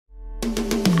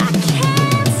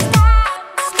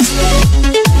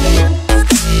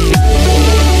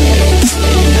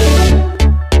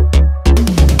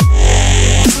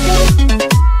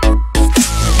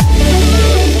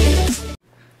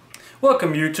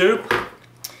YouTube.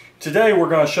 Today we're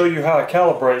going to show you how to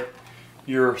calibrate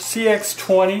your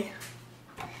CX-20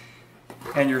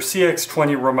 and your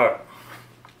CX-20 remote.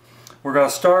 We're going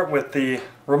to start with the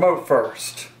remote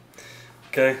first.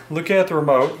 Okay, looking at the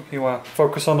remote, you want to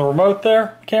focus on the remote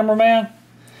there, cameraman?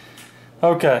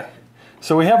 Okay,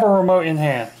 so we have a remote in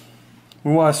hand.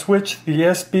 We want to switch the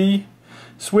SB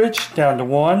switch down to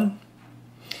 1.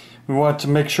 We want to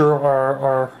make sure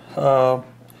our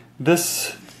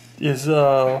this is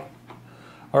our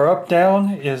up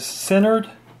down is centered.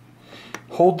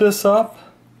 Hold this up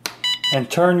and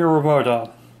turn your remote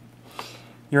on.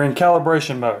 You're in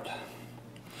calibration mode.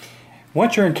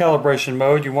 Once you're in calibration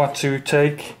mode, you want to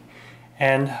take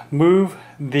and move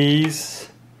these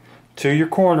to your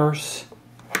corners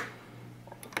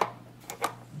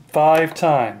 5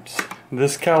 times.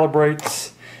 This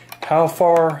calibrates how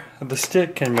far the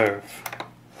stick can move,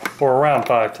 or around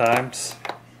 5 times.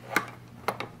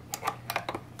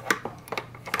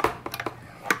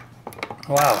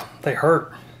 Wow, they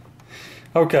hurt.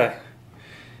 Okay,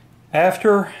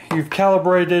 after you've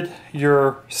calibrated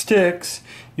your sticks,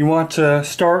 you want to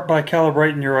start by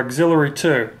calibrating your auxiliary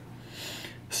 2.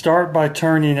 Start by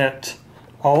turning it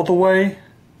all the way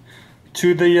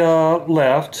to the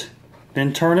left,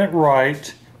 then turn it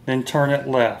right, then turn it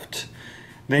left.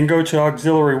 Then go to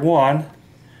auxiliary 1,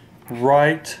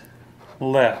 right,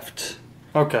 left.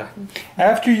 Okay,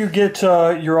 after you get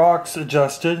your aux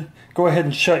adjusted, go ahead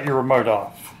and shut your remote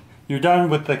off. You're done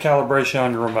with the calibration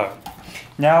on your remote.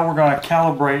 Now we're going to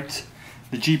calibrate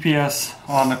the GPS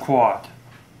on the quad.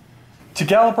 To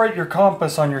calibrate your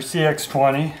compass on your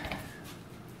CX-20,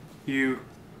 you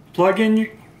plug in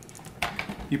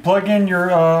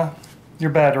your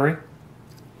battery.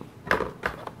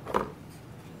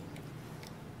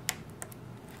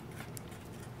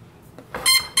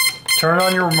 Turn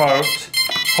on your remote.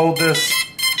 Hold this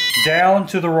down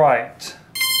to the right.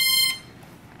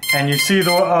 And you see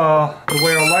the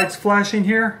way our light's flashing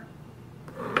here?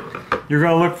 You're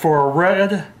going to look for a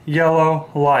red,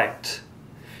 yellow light.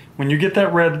 When you get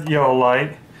that red, yellow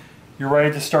light, you're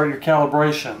ready to start your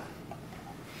calibration.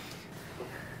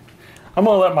 I'm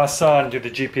going to let my son do the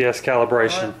GPS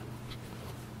calibration.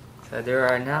 Should I do it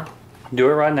right now? Do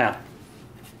it right now.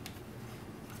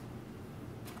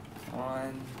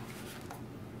 1.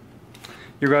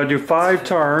 You're going to do 5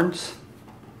 turns.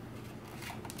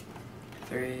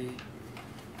 3,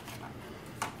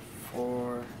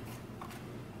 4,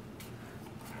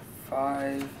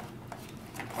 5,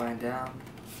 going down.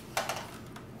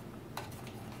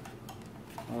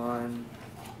 1,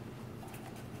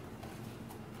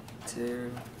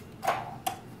 2,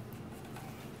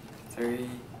 3,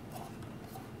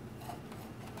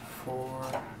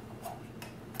 4,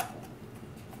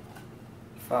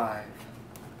 5.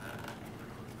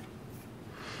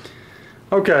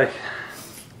 Okay.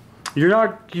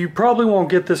 You probably won't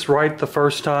get this right the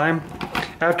first time.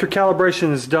 After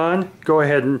calibration is done, go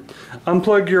ahead and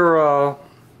unplug your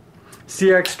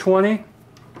CX-20,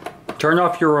 turn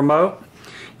off your remote.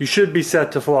 You should be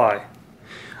set to fly.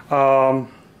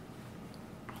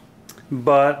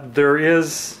 But there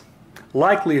is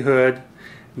likelihood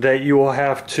that you will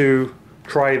have to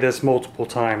try this multiple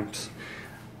times.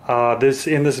 In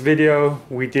this video,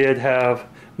 we did have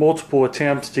multiple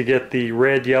attempts to get the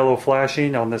red yellow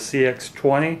flashing on the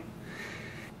CX-20,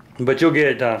 but you'll get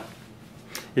it done.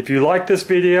 If you like this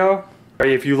video,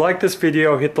 hit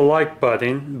the like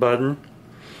button.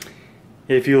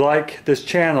 If you like this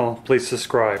channel, please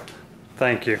subscribe.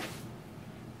 Thank you.